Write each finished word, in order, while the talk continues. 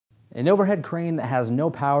An overhead crane that has no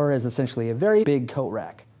power is essentially a very big coat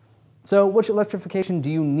rack. So which electrification do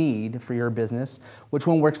you need for your business? Which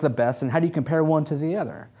one works the best, and how do you compare one to the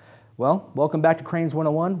other? Well, welcome back to Cranes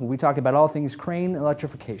 101, where we talk about all things crane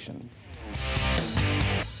electrification.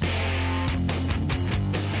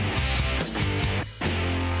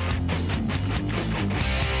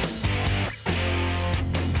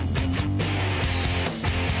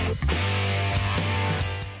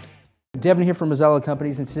 Devin here from MAZZELLA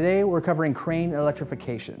Companies, and today we're covering crane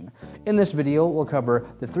electrification. In this video, we'll cover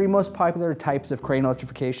the 3 most popular types of crane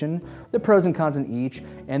electrification, the pros and cons in each,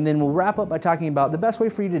 and then we'll wrap up by talking about the best way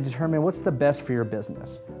for you to determine what's the best for your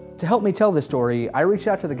business. To help me tell this story, I reached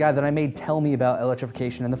out to the guy that I made tell me about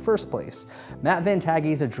electrification in the first place. Matt Van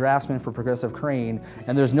Taggy is a draftsman for Progressive Crane,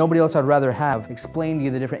 and there's nobody else I'd rather have explain to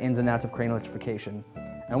you the different ins and outs of crane electrification.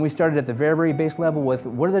 And we started at the very base level with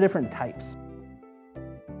what are the different types?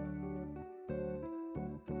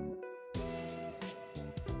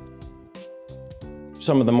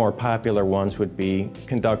 Some of the more popular ones would be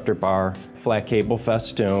conductor bar, flat cable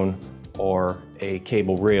festoon, or a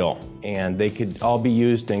cable reel. And they could all be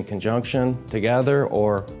used in conjunction together,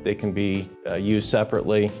 or they can be used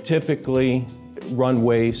separately. Typically,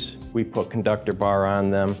 runways, we put conductor bar on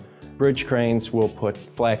them. Bridge cranes, we'll put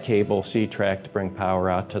flat cable C-track to bring power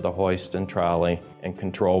out to the hoist and trolley and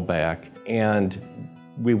control back. And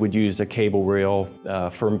we would use a cable reel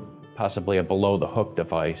for possibly a below-the-hook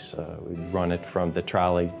device. We run it from the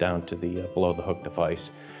trolley down to the below-the-hook device.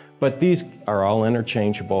 But these are all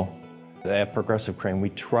interchangeable. At Progressive Crane, we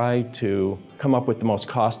try to come up with the most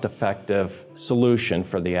cost-effective solution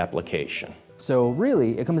for the application. So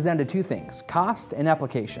really, it comes down to 2 things, cost and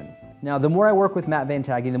application. Now, the more I work with Matt Van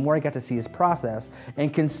Taggy, the more I got to see his process,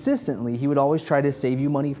 and consistently, he would always try to save you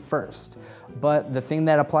money first. But the thing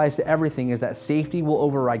that applies to everything is that safety will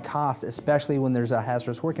override cost, especially when there's a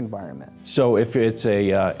hazardous work environment. So if it's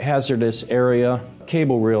a hazardous area,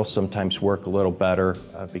 cable reels sometimes work a little better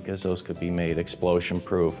because those could be made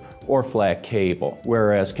explosion-proof, or flat cable.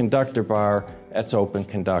 Whereas conductor bar, that's open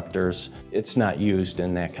conductors, it's not used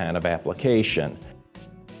in that kind of application.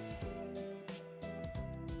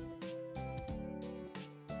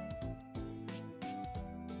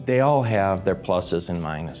 They all have their pluses and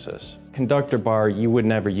minuses. Conductor bar, you would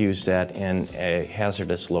never use that in a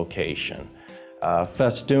hazardous location.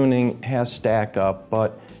 Festooning has stack up,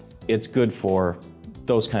 but it's good for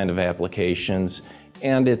those kind of applications,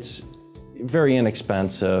 and it's very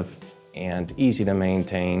inexpensive and easy to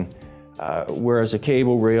maintain. Whereas a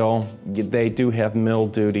cable reel, they do have mill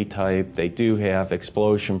duty type, they do have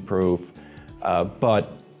explosion proof,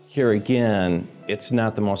 but here again, it's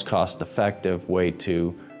not the most cost-effective way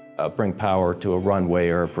to bring power to a runway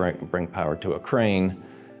or bring power to a crane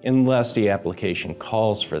unless the application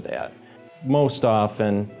calls for that. Most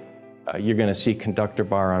often, you're going to see conductor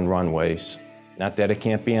bar on runways. Not that it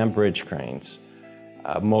can't be on bridge cranes.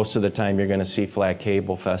 Most of the time, you're going to see flat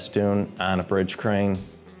cable festoon on a bridge crane.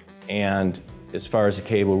 And as far as the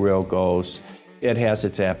cable reel goes, it has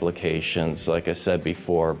its applications, like I said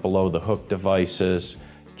before, below the hook devices,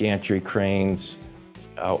 gantry cranes,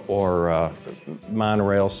 or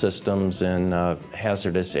monorail systems in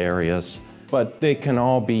hazardous areas. But they can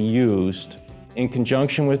all be used in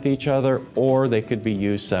conjunction with each other, or they could be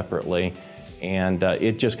used separately. And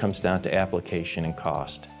it just comes down to application and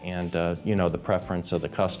cost, and you know, the preference of the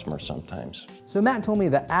customer sometimes. So Matt told me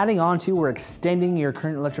that adding on to or extending your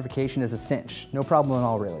current electrification is a cinch. No problem at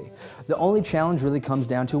all, really. The only challenge really comes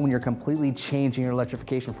down to when you're completely changing your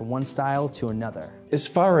electrification from one style to another. As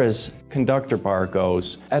far as conductor bar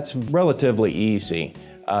goes, that's relatively easy.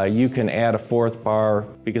 You can add a 4th bar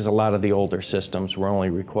because a lot of the older systems were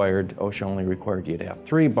only required, OSHA only required you to have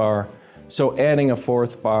 3 bar. So adding a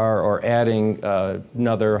 4th bar or adding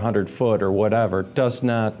another 100 foot or whatever does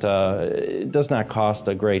not cost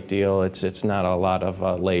a great deal. It's not a lot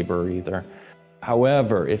of labor either.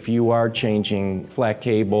 However, if you are changing flat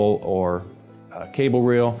cable or cable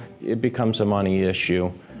reel, it becomes a money issue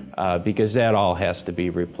because that all has to be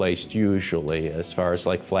replaced usually. As far as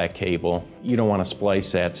like flat cable, you don't want to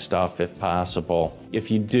splice that stuff if possible. If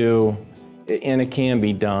you do, and it can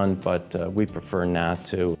be done, but we prefer not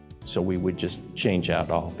to. So we would just change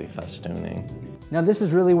out all the festooning. Now this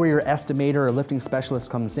is really where your estimator or lifting specialist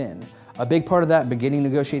comes in. A big part of that beginning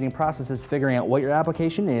negotiating process is figuring out what your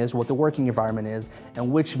application is, what the working environment is, and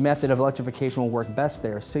which method of electrification will work best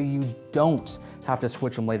there, so you don't have to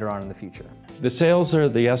switch them later on in the future. The sales or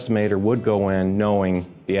the estimator would go in knowing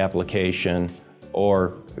the application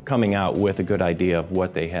or coming out with a good idea of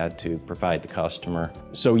what they had to provide the customer.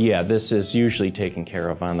 So yeah, this is usually taken care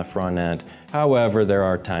of on the front end. However, there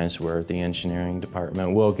are times where the engineering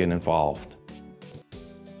department will get involved.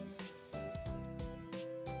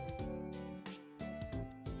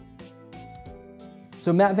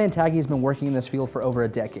 So Matt Van Tagge has been working in this field for over a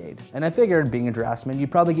decade, and I figured, being a draftsman,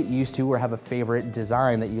 you'd probably get used to or have a favorite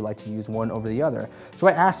design that you like to use one over the other. So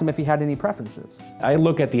I asked him if he had any preferences. I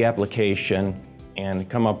look at the application and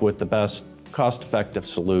come up with the best cost-effective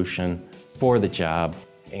solution for the job,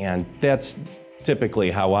 and that's typically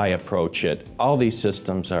how I approach it. All these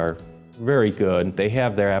systems are very good. They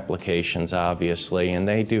have their applications, obviously, and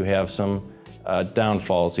they do have some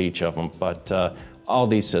downfalls, each of them, but all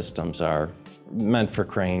these systems are meant for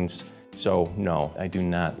cranes, so no, I do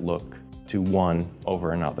not look to one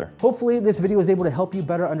over another. Hopefully this video was able to help you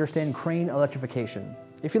better understand crane electrification.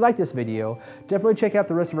 If you like this video, definitely check out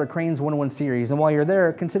the rest of our Cranes 101 series, and while you're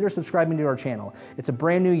there, consider subscribing to our channel. It's a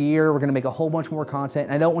brand new year, we're gonna make a whole bunch more content,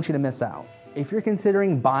 and I don't want you to miss out. If you're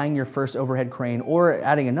considering buying your first overhead crane or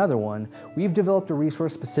adding another one, we've developed a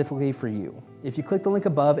resource specifically for you. If you click the link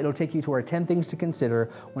above, it'll take you to our 10 things to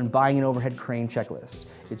consider when buying an overhead crane checklist.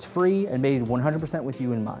 It's free and made 100% with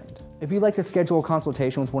you in mind. If you'd like to schedule a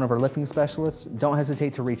consultation with one of our lifting specialists, don't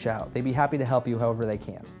hesitate to reach out. They'd be happy to help you however they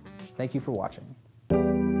can. Thank you for watching.